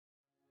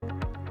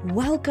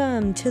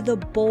Welcome to the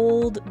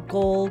Bold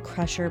Goal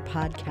Crusher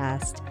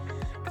podcast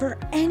for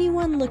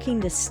anyone looking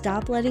to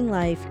stop letting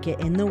life get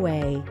in the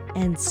way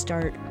and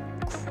start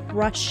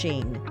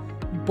crushing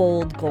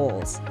bold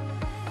goals.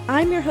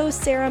 I'm your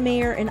host, Sarah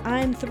Mayer, and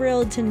I'm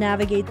thrilled to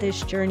navigate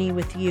this journey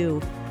with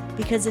you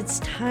because it's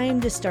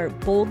time to start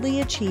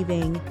boldly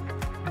achieving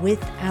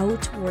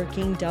without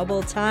working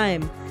double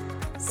time.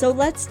 So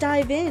let's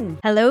dive in.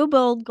 Hello,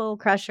 Bold Goal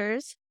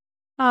Crushers.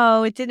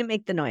 Oh, it didn't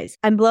make the noise.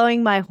 I'm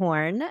blowing my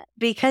horn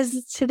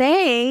because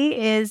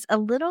today is a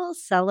little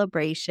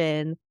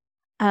celebration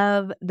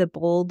of the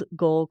Bold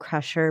Goal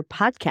Crusher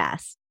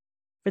podcast.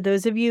 For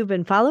those of you who've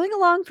been following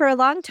along for a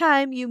long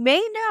time, you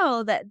may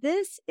know that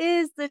this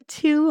is the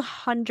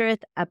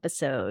 200th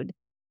episode.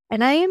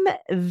 And I am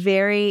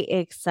very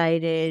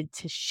excited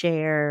to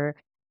share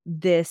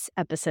this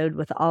episode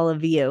with all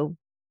of you.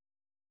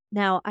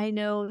 Now, I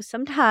know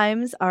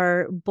sometimes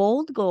our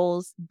bold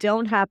goals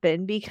don't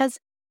happen because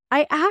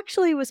I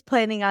actually was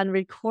planning on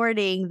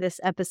recording this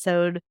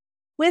episode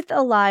with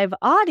a live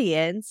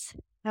audience.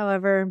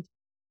 However,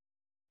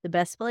 the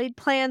best laid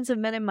plans of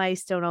men and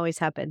mice don't always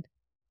happen.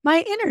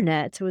 My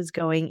internet was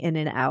going in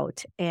and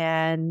out,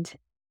 and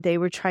they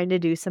were trying to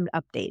do some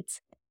updates.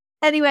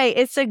 Anyway,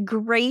 it's a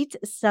great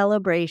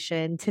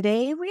celebration.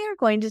 Today, we are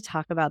going to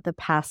talk about the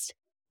past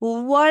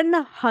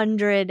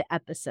 100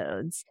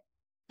 episodes.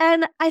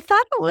 And I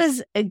thought it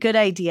was a good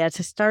idea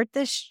to start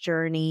this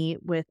journey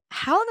with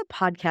how the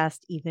podcast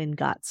even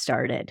got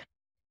started.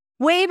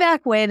 Way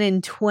back when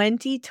in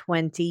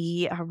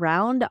 2020,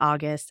 around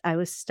August, I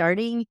was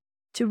starting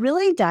to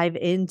really dive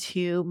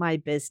into my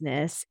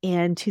business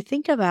and to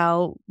think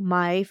about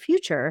my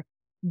future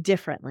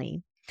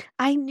differently.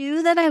 I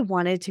knew that I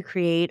wanted to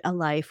create a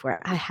life where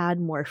I had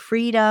more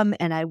freedom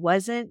and I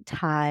wasn't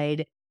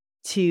tied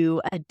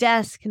to a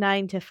desk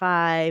 9 to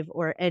 5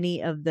 or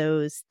any of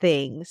those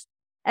things.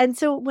 And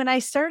so when I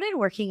started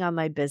working on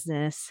my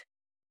business,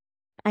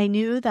 I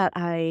knew that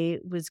I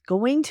was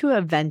going to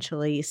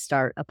eventually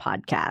start a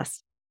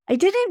podcast. I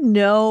didn't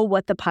know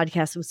what the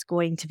podcast was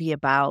going to be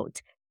about.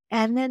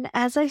 And then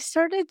as I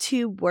started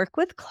to work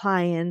with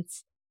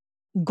clients,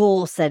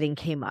 goal setting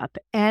came up.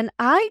 And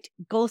I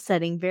goal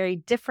setting very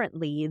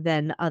differently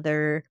than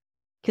other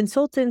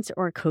consultants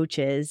or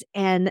coaches.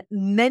 And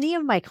many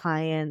of my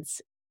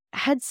clients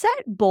had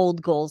set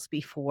bold goals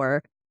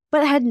before,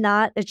 but had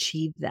not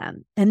achieved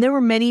them. And there were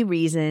many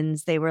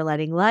reasons. They were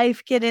letting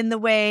life get in the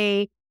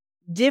way.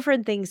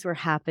 Different things were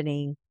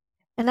happening.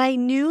 And I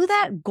knew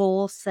that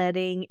goal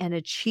setting and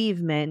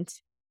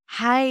achievement,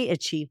 high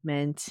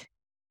achievement,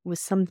 was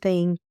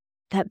something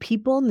that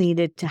people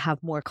needed to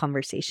have more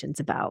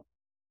conversations about.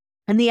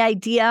 And the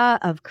idea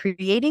of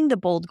creating the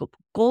Bold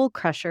Goal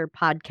Crusher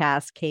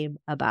podcast came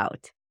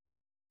about.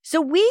 So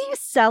we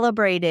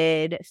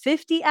celebrated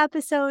 50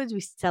 episodes.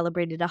 We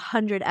celebrated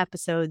 100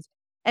 episodes.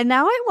 And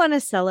now I want to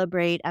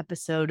celebrate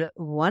episode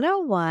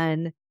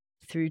 101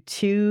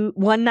 through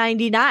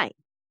 199.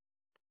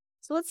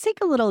 So let's take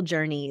a little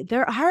journey.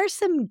 There are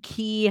some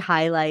key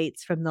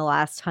highlights from the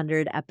last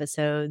 100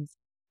 episodes.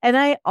 And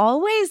I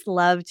always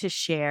love to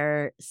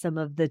share some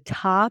of the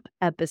top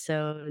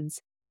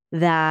episodes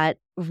that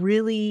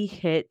really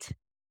hit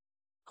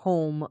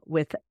home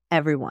with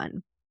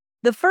everyone.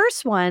 The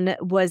first one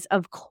was,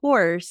 of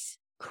course,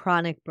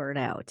 chronic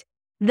burnout.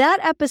 That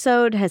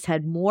episode has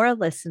had more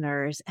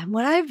listeners. And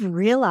what I've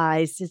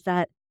realized is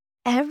that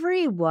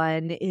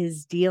everyone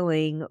is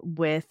dealing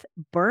with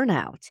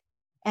burnout.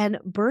 And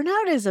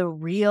burnout is a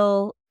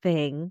real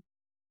thing.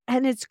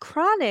 And it's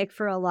chronic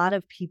for a lot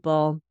of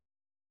people,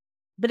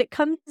 but it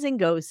comes and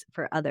goes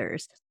for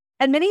others.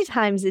 And many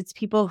times it's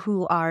people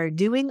who are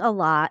doing a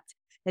lot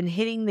and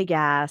hitting the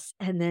gas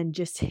and then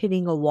just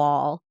hitting a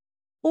wall.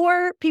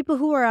 Or people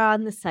who are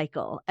on the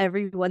cycle.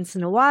 Every once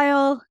in a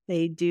while,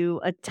 they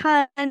do a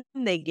ton,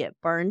 they get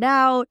burned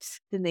out,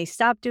 then they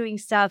stop doing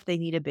stuff, they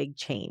need a big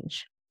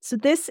change. So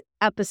this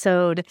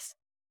episode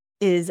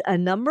is a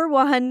number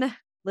one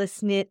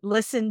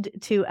listened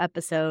to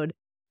episode.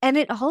 And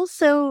it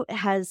also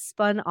has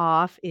spun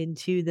off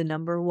into the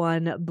number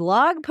one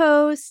blog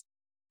post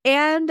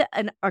and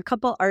a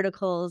couple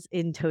articles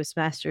in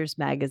Toastmasters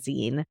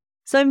magazine.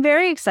 So I'm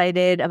very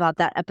excited about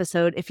that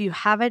episode. If you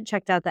haven't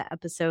checked out that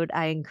episode,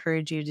 I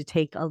encourage you to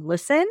take a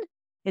listen.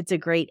 It's a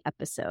great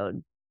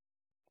episode.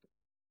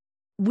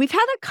 We've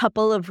had a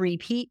couple of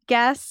repeat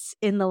guests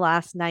in the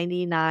last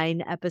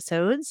 99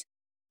 episodes,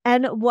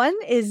 and one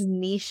is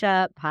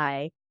Nisha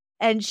Pai.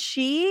 And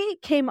she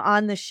came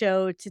on the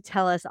show to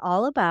tell us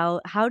all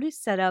about how to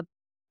set up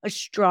a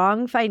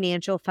strong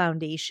financial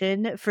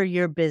foundation for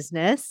your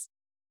business.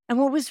 And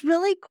what was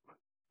really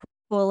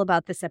cool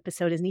about this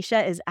episode is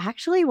Nisha is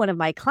actually one of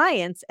my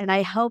clients, and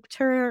I helped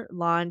her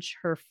launch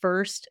her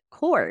first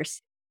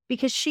course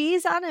because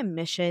she's on a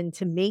mission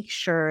to make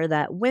sure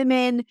that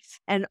women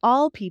and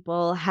all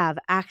people have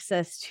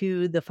access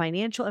to the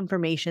financial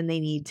information they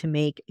need to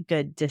make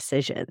good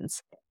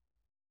decisions.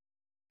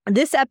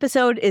 This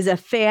episode is a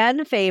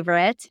fan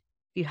favorite.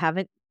 If you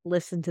haven't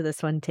listened to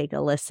this one, take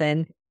a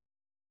listen.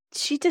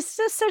 she just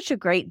does such a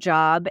great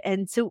job.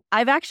 And so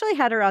I've actually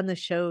had her on the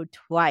show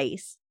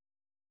twice.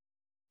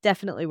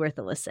 Definitely worth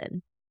a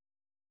listen.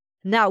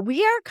 Now,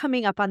 we are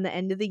coming up on the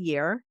end of the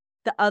year.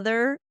 The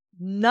other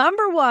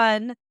number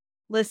one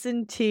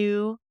listen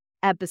to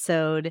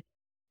episode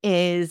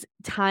is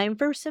time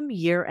for some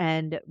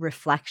year-end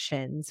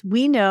reflections.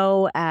 We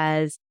know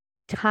as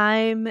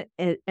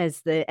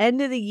as the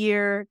end of the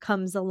year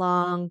comes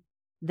along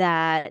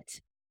that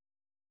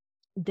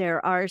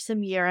there are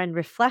some year-end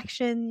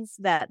reflections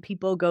that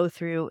people go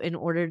through in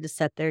order to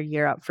set their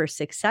year up for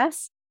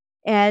success.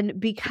 And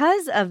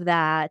because of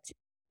that,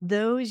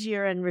 those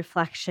year-end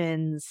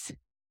reflections,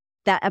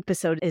 that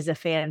episode is a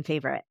fan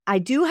favorite. I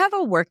do have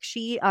a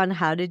worksheet on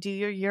how to do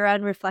your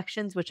year-end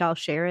reflections, which I'll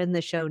share in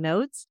the show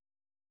notes.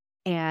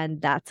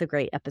 And that's a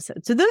great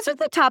episode. So those are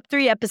the top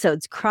 3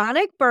 episodes: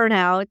 chronic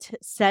burnout,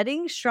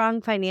 setting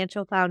strong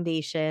financial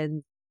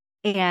foundations,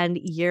 and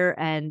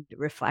year-end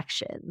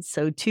reflections.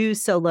 So 2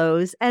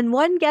 solos and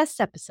 1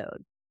 guest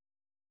episode.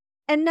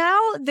 And now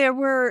there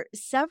were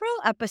several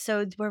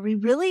episodes where we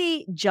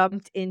really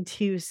jumped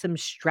into some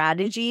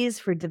strategies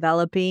for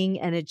developing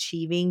and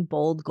achieving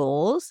bold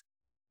goals.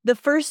 The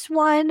first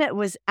one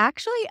was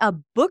actually a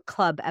book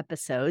club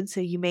episode. So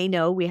you may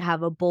know we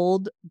have a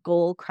Bold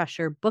Goal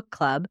Crusher book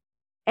club.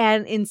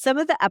 And in some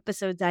of the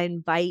episodes, I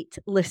invite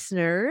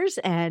listeners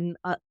and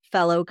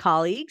fellow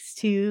colleagues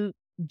to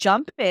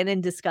jump in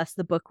and discuss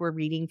the book we're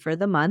reading for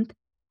the month.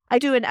 I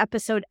do an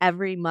episode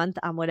every month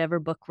on whatever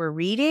book we're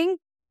reading.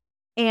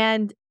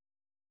 And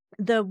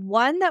the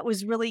one that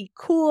was really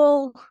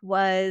cool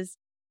was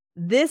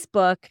this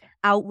book,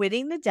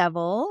 Outwitting the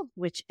Devil,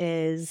 which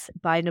is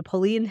by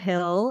Napoleon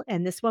Hill.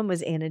 And this one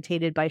was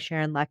annotated by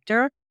Sharon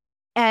Lecter.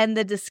 And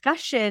the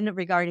discussion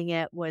regarding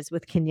it was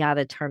with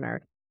Kenyatta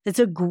Turner. It's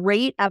a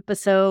great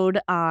episode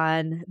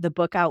on the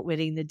book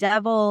Outwitting the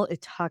Devil. It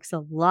talks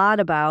a lot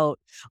about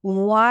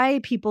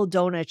why people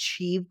don't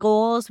achieve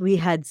goals. We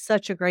had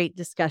such a great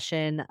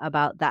discussion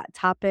about that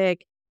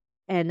topic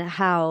and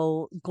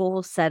how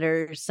goal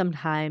setters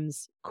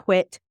sometimes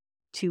quit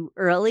too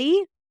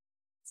early.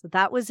 So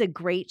that was a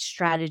great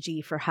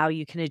strategy for how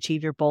you can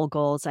achieve your bold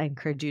goals. I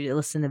encourage you to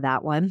listen to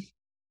that one.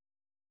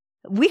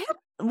 We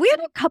had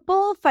a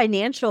couple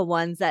financial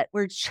ones that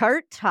were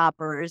chart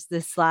toppers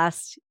this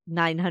last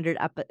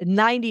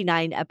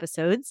 99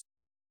 episodes.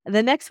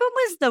 The next one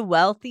was The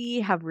Wealthy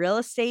Have Real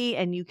Estate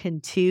and You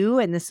Can Too.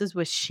 And this was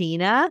with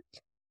Sheena.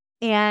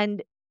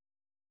 And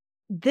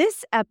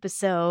this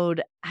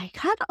episode, I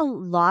got a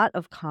lot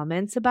of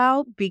comments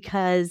about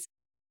because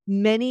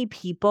many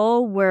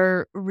people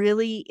were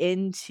really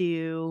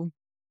into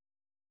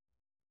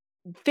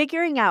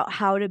figuring out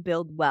how to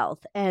build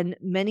wealth. And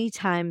many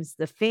times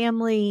the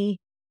family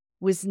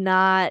was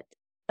not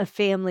a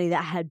family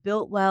that had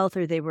built wealth,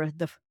 or they were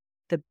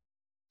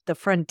the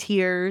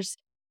frontiers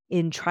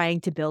in trying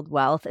to build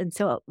wealth. And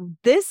so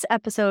this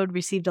episode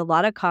received a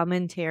lot of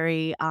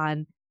commentary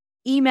on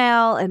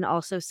email and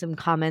also some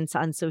comments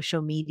on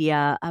social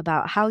media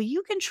about how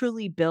you can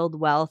truly build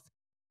wealth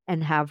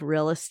and have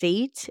real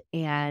estate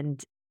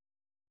and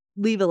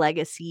leave a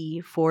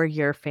legacy for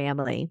your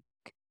family.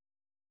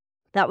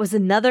 That was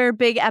another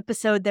big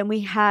episode. Then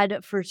we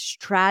had for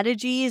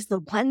strategies, the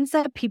ones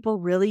that people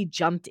really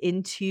jumped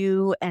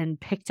into and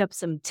picked up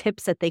some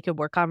tips that they could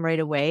work on right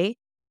away.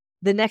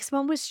 The next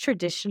one was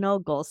traditional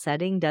goal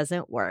setting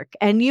doesn't work.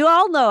 And you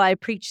all know I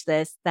preach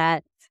this,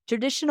 that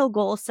traditional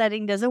goal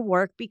setting doesn't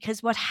work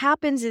because what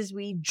happens is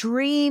we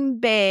dream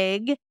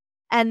big.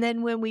 And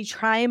then when we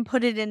try and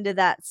put it into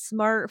that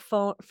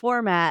smartphone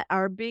format,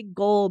 our big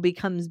goal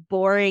becomes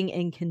boring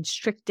and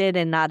constricted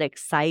and not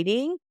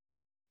exciting.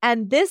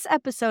 And this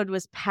episode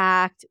was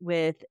packed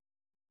with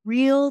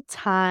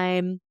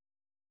real-time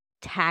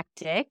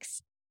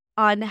tactics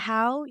on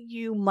how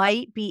you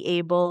might be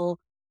able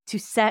to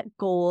set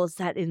goals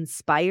that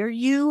inspire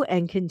you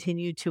and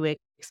continue to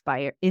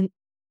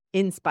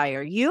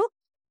inspire you.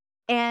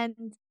 And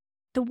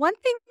the one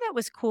thing that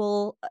is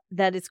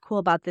cool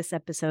about this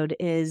episode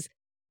is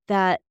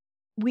that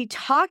we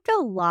talked a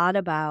lot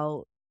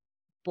about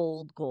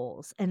bold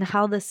goals and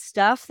how the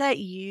stuff that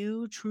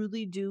you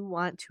truly do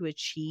want to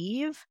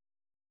achieve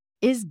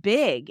is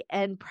big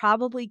and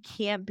probably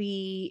can't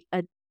be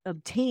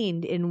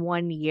obtained in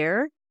 1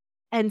 year.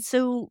 And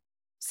so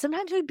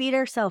sometimes we beat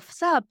ourselves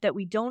up that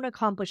we don't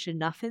accomplish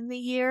enough in the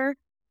year,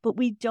 but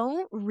we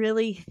don't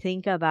really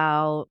think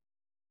about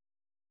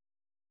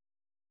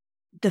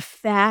the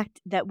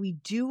fact that we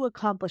do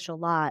accomplish a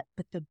lot,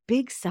 but the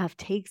big stuff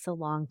takes a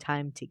long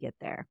time to get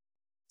there.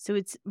 So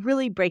it's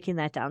really breaking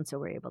that down so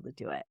we're able to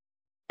do it.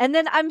 And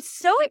then I'm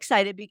so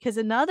excited because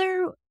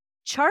another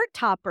chart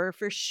topper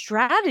for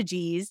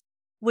strategies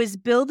was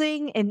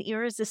building an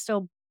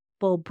irresistible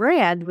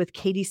brand with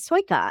Katie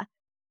Soika.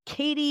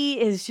 Katie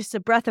is just a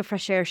breath of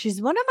fresh air.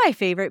 She's one of my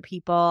favorite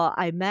people.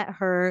 I met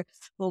her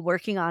while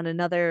working on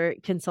another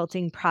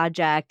consulting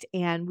project,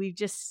 and we've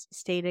just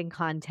stayed in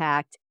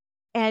contact.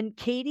 And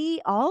Katie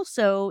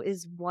also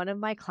is one of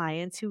my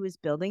clients who was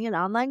building an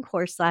online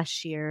course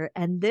last year.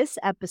 And this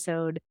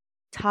episode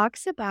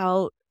talks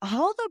about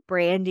all the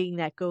branding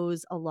that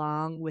goes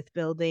along with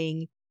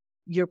building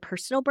your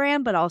personal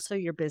brand, but also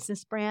your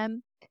business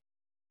brand.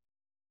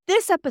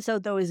 This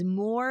episode, though, is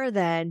more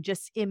than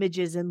just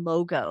images and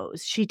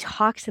logos. She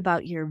talks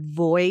about your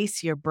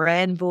voice, your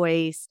brand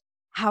voice,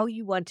 how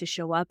you want to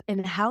show up,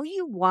 and how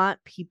you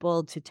want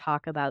people to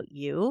talk about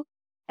you.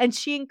 And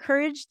she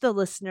encouraged the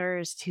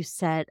listeners to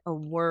set a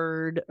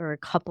word or a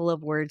couple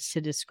of words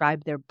to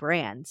describe their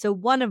brand. So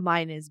one of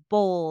mine is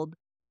bold.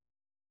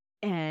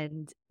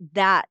 And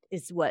that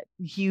is what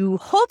you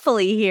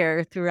hopefully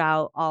hear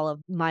throughout all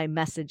of my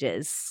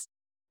messages.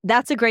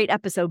 That's a great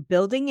episode,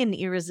 Building an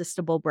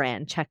Irresistible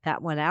Brand. Check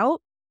that one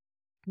out.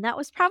 And that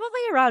was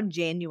probably around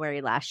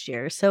January last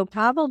year. So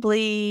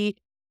probably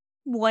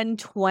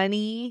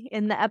 120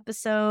 in the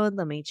episode.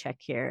 Let me check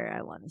here.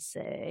 I want to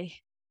say,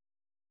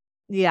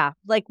 yeah,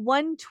 like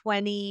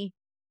 120.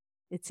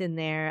 It's in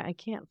there. I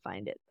can't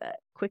find it that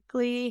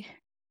quickly.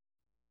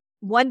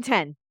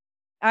 110.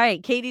 All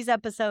right, Katie's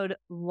episode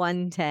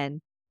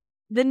 110.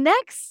 The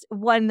next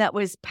one that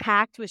was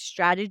packed with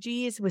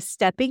strategies was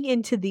Stepping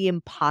into the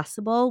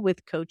Impossible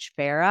with Coach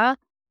Farah.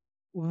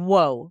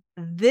 Whoa,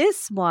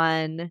 this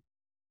one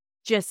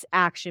just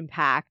action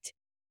packed.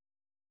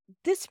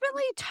 This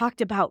really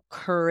talked about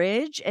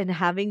courage and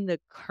having the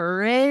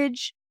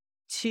courage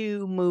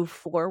to move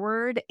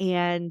forward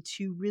and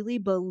to really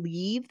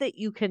believe that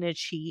you can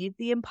achieve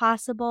the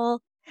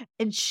impossible.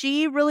 And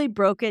she really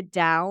broke it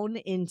down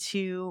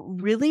into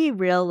really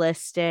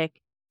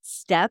realistic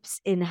steps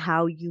in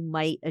how you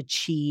might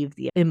achieve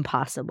the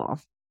impossible.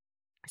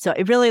 So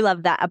I really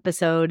love that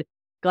episode.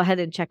 Go ahead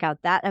and check out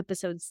that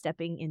episode,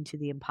 Stepping into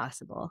the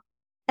Impossible.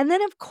 And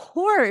then, of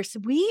course,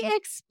 we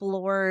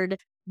explored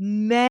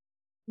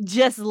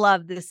just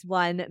love this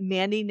one.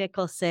 Mandy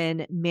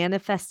Nicholson,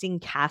 Manifesting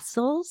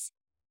Castles.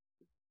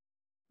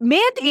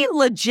 Mandy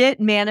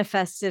legit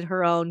manifested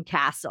her own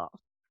castle.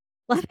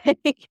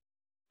 Like,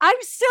 I'm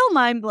still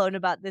mind blown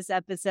about this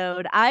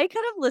episode. I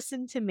could have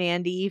listened to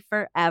Mandy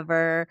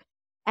forever.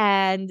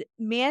 And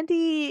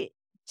Mandy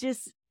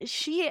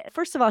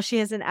first of all, she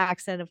has an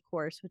accent, of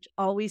course, which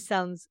always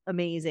sounds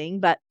amazing,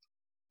 but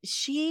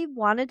she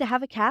wanted to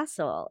have a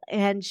castle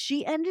and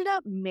she ended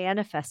up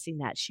manifesting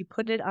that. She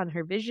put it on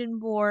her vision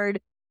board.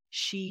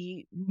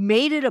 She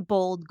made it a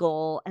bold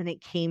goal and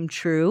it came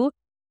true.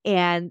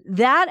 And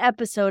that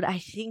episode, I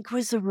think,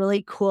 was a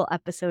really cool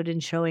episode in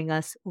showing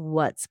us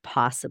what's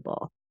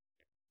possible.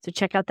 So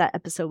check out that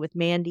episode with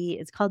Mandy.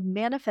 It's called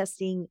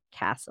Manifesting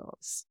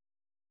Castles.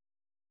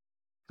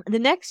 The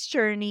next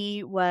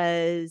journey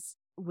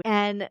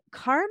and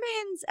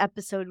Carmen's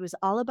episode was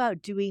all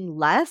about doing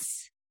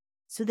less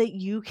so that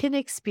you can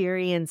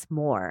experience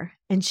more.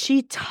 And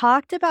she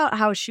talked about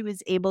how she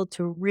was able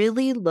to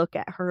really look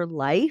at her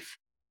life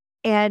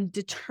and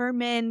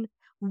determine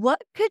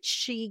what could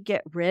she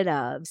get rid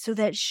of so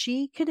that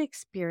she could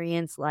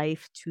experience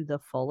life to the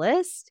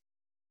fullest.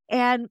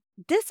 And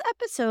this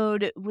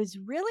episode was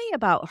really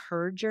about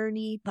her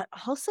journey, but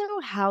also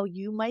how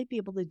you might be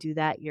able to do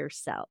that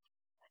yourself.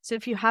 So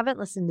if you haven't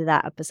listened to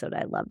that episode,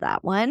 I love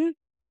that one.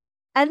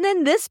 And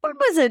then this one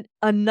was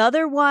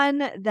another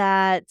one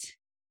that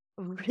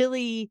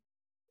really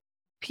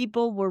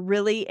people were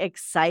really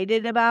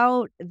excited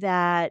about,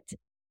 that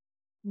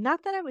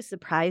not that I was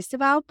surprised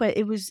about, but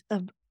it was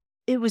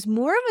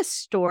more of a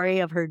story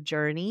of her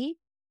journey.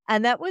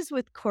 And that was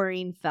with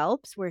Corinne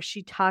Phelps, where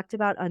she talked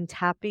about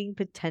untapping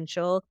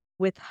potential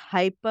with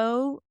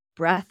hypo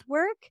breath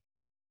work.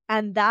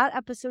 And that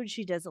episode,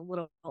 she does a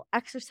little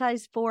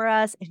exercise for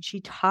us. And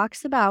she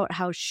talks about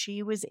how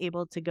she was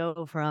able to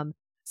go from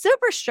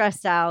super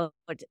stressed out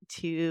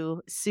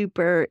to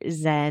super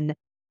zen.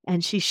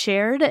 And she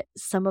shared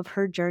some of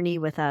her journey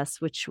with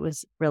us, which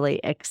was really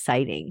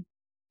exciting.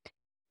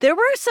 There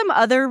were some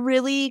other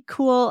really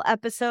cool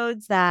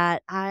episodes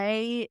that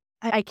I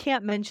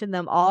can't mention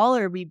them all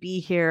or we'd be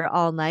here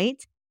all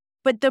night.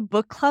 But the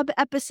book club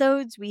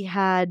episodes, we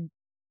had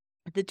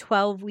the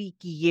 12-week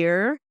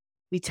year.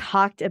 We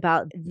talked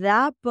about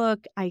that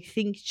book. I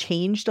think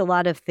changed a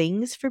lot of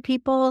things for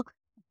people,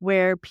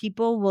 where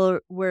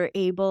people were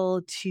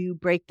able to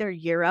break their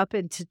year up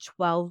into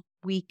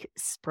 12-week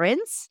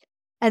sprints.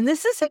 And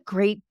this is a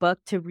great book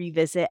to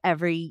revisit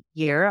every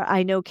year.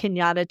 I know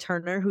Kenyatta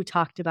Turner, who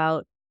talked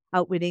about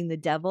Outwitting the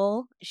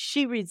Devil,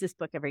 she reads this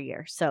book every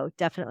year. So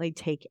definitely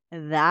take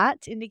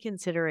that into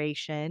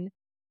consideration.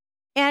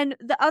 And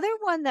the other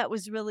one that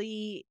was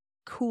really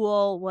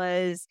cool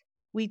was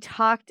we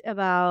talked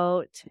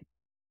about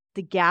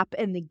The Gap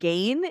and the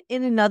Gain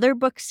in another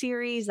book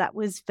series. That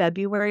was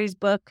February's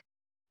book,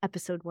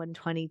 episode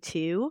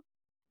 122.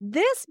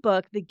 This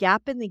book, The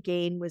Gap and the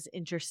Gain, was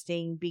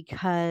interesting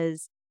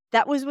because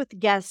that was with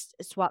guest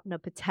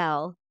Swapna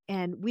Patel,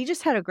 and we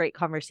just had a great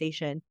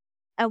conversation.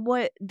 And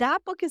what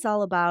that book is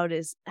all about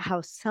is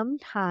how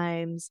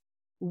sometimes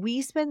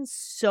we spend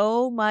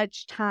so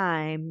much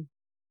time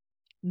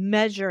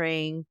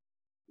measuring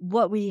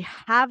what we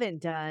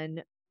haven't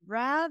done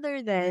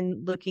rather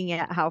than looking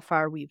at how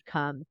far we've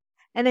come.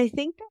 And I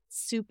think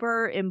that's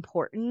super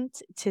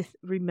important to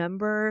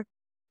remember,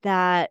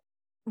 that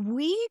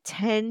we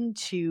tend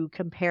to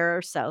compare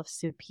ourselves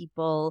to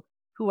people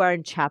who are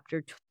in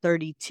chapter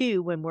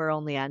 32 when we're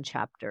only on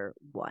chapter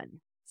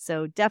 1.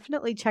 So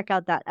definitely check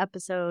out that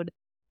episode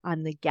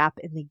on the gap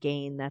in the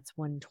gain. That's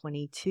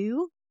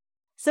 122.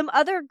 Some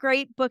other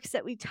great books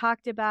that we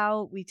talked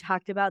about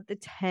the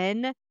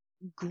 10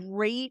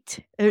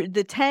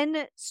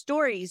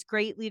 stories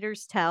great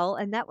leaders tell,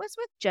 and that was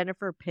with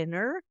Jennifer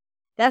Pinner.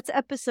 That's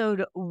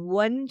episode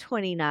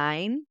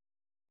 129.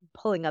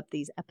 Pulling up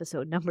these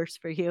episode numbers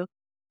for you.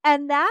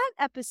 And that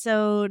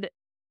episode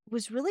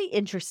was really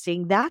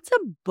interesting. That's a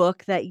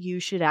book that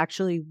you should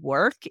actually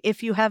work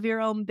if you have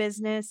your own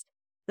business.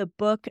 The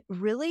book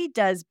really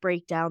does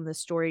break down the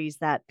stories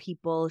that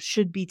people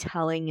should be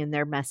telling in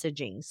their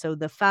messaging. So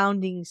the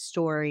founding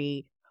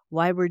story,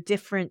 why we're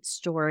different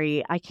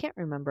story. I can't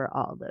remember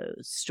all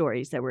those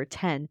stories. There were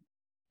 10.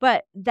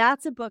 But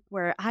that's a book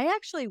where I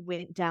actually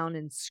went down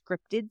and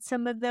scripted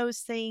some of those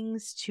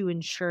things to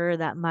ensure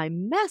that my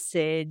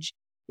message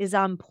is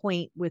on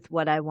point with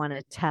what I want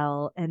to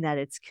tell and that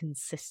it's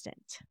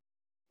consistent.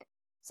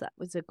 So that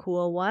was a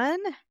cool one.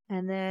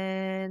 And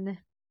then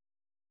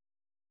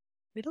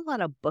we had a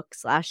lot of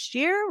books last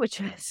year,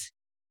 which was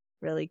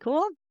really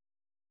cool.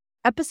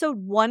 Episode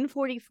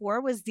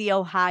 144 was the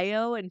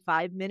Ohio and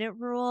 5-minute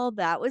rule.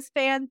 That was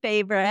fan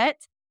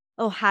favorite.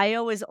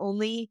 Ohio is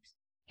only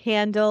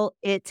handle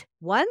it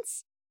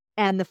once.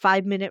 And the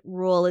 5-minute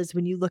rule is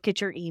when you look at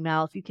your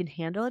email, if you can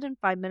handle it in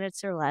 5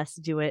 minutes or less,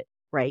 do it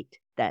right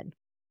then.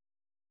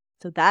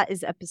 So that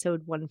is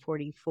episode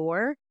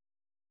 144.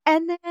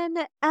 And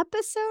then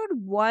episode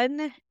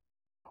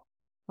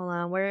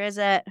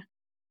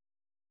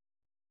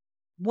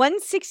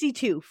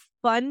 162,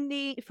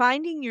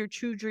 finding your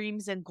true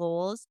dreams and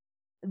goals.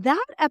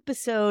 That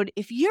episode,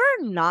 if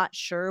you're not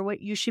sure what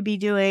you should be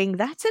doing,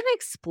 that's an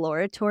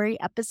exploratory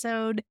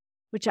episode,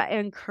 which I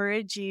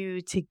encourage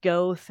you to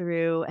go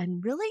through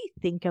and really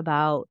think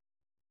about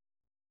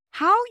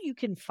how you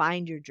can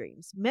find your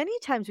dreams. Many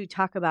times we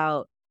talk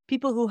about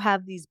people who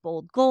have these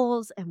bold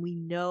goals and we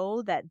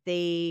know that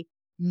they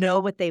know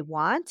what they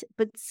want,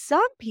 but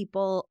some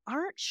people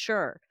aren't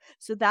sure.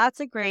 So that's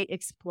a great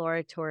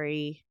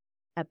exploratory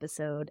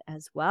episode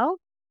as well.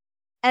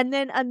 And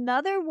then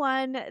another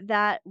one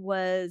that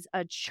was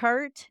a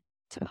chart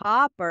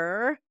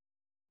topper,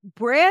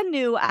 brand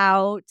new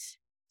out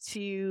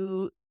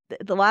to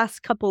the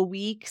last couple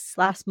weeks,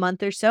 last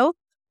month or so,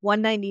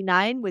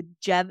 199 with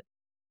Javon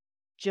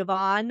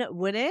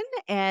Wooden,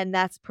 and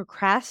that's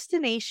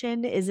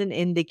Procrastination is an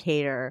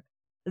Indicator.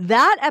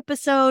 That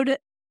episode,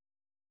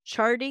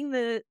 charting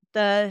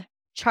the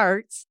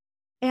charts,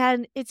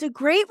 and it's a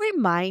great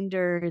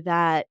reminder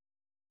that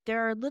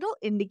there are little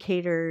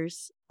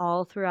indicators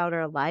all throughout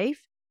our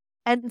life.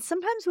 And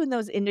sometimes when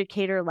those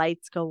indicator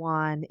lights go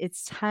on,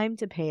 it's time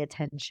to pay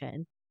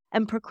attention.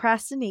 And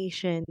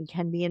procrastination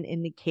can be an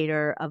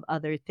indicator of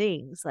other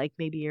things, like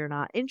maybe you're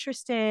not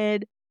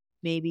interested,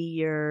 maybe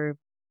you're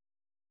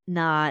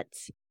not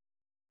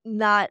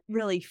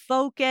really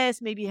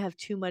focused, maybe you have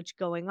too much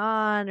going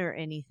on or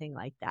anything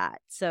like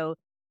that. So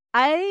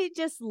I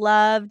just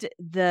loved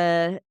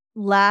the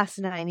last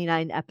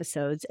 99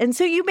 episodes. And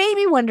so you may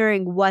be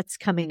wondering what's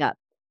coming up.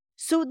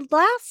 So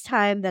last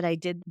time that I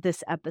did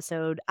this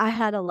episode, I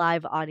had a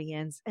live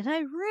audience and I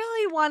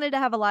really wanted to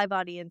have a live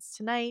audience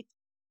tonight,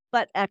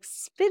 but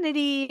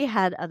Xfinity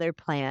had other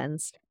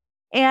plans.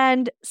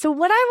 And so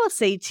what I will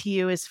say to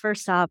you is,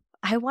 first off,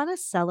 I want to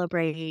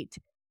celebrate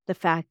the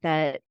fact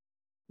that,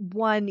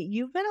 one,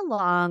 you've been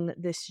along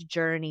this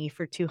journey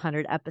for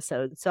 200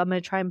 episodes. So I'm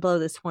going to try and blow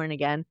this horn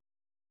again.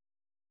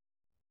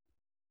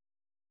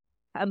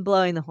 I'm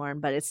blowing the horn,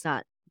 but it's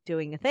not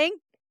doing a thing.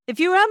 If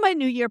you were on my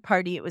New Year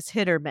party, it was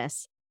hit or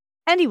miss.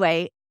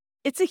 Anyway,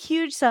 it's a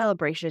huge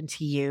celebration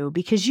to you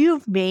because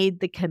you've made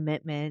the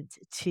commitment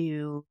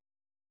to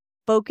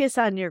focus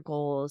on your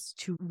goals,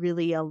 to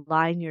really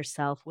align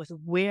yourself with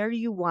where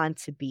you want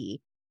to be.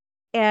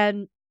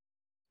 And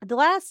the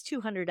last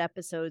 200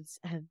 episodes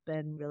have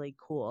been really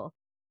cool.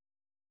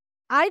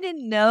 I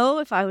didn't know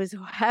if I was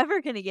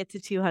ever going to get to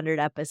 200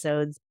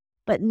 episodes,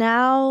 but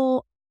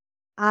now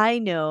I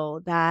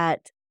know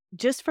that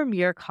just from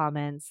your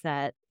comments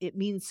that it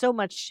means so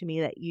much to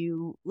me that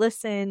you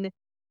listen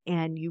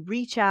and you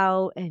reach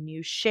out and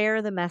you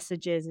share the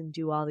messages and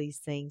do all these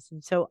things.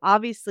 And so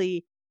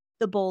obviously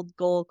the Bold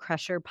Goal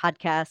Crusher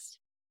podcast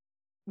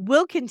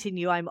will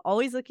continue. I'm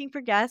always looking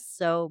for guests.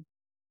 So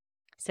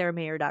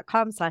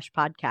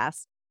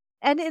sarahmayer.com/podcast.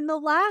 And in the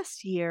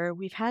last year,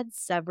 we've had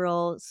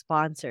several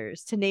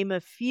sponsors. To name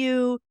a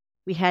few,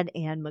 we had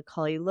Anne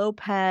Macaulay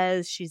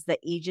Lopez. She's the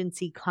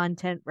agency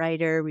content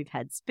writer. We've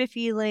had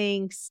Spiffy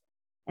Links,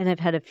 and I've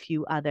had a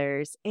few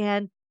others.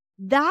 And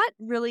that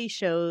really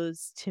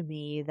shows to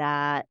me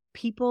that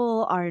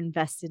people are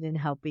invested in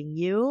helping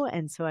you.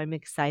 And so I'm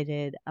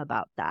excited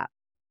about that.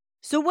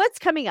 So what's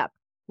coming up?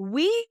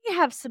 We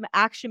have some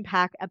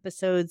action-packed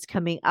episodes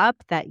coming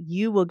up that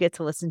you will get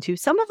to listen to.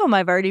 Some of them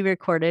I've already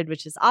recorded,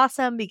 which is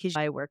awesome because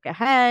I work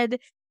ahead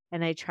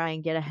and I try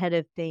and get ahead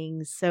of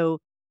things. So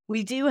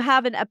We do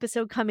have an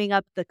episode coming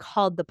up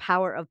called The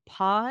Power of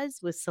Pause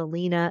with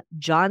Selena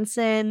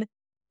Johnson.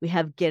 We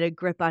have Get a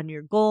Grip on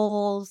Your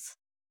Goals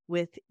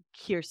with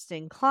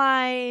Kirsten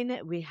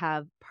Klein. We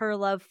have Per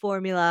Love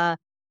Formula.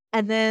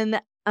 And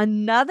then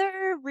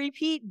another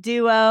repeat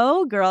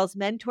duo, Girls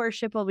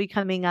Mentorship, will be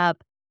coming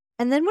up.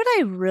 And then what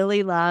I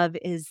really love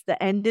is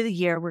the end of the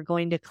year, we're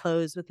going to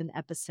close with an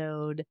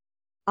episode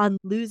on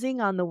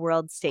losing on the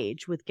world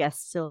stage with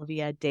guest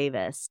Sylvia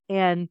Davis.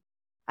 And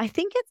I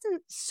think it's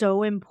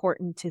so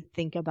important to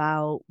think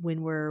about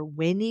when we're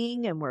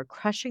winning and we're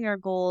crushing our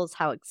goals,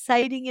 how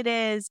exciting it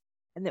is,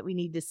 and that we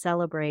need to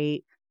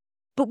celebrate.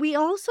 But we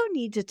also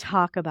need to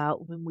talk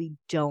about when we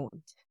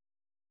don't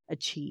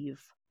achieve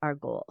our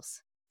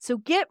goals. So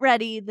get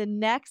ready. The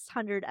next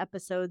 100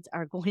 episodes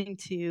are going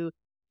to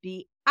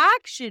be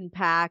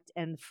action-packed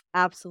and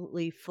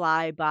absolutely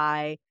fly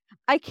by.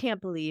 I can't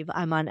believe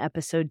I'm on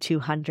episode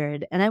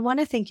 200, and I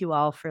want to thank you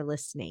all for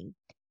listening.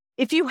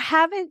 If you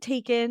haven't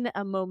taken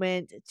a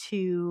moment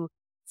to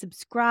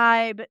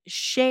subscribe,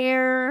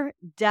 share,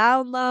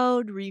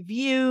 download,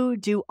 review,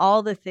 do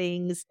all the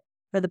things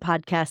for the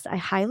podcast, I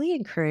highly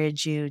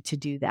encourage you to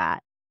do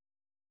that.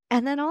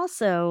 And then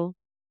also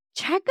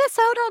check us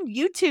out on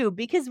YouTube,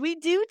 because we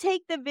do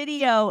take the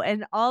video,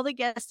 and all the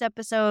guest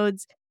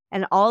episodes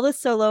and all the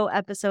solo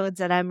episodes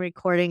that I'm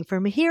recording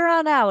from here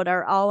on out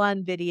are all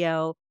on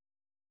video.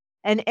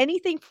 And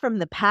anything from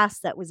the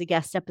past that was a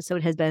guest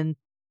episode has been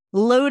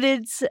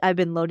loaded. I've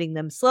been loading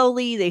them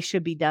slowly. They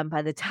should be done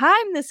by the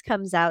time this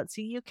comes out, so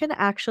you can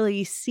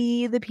actually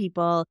see the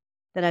people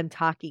that I'm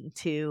talking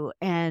to.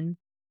 And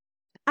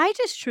I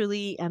just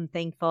truly am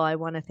thankful. I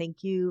want to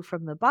thank you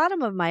from the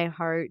bottom of my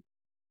heart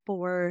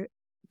for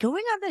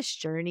going on this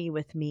journey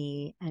with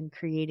me and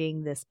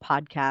creating this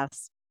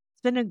podcast.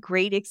 It's been a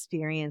great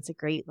experience, a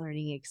great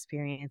learning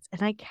experience,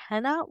 and I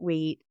cannot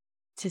wait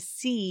to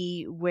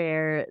see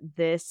where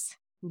this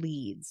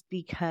leads,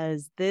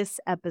 because this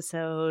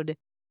episode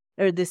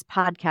or this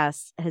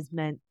podcast has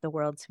meant the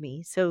world to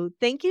me. So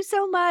thank you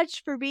so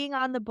much for being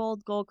on the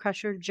Bold Goal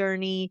Crusher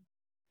journey.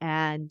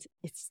 And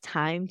it's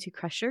time to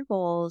crush your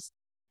goals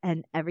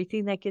and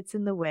everything that gets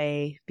in the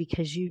way,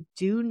 because you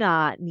do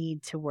not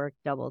need to work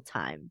double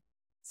time.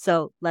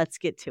 So let's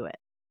get to it.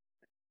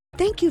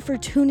 Thank you for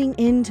tuning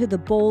in to the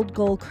Bold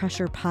Goal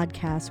Crusher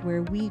podcast,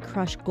 where we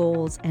crush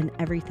goals and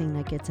everything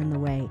that gets in the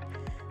way.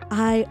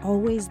 I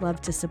always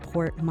love to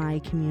support my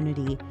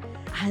community.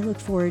 I look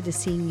forward to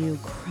seeing you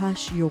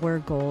crush your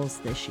goals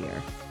this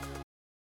year.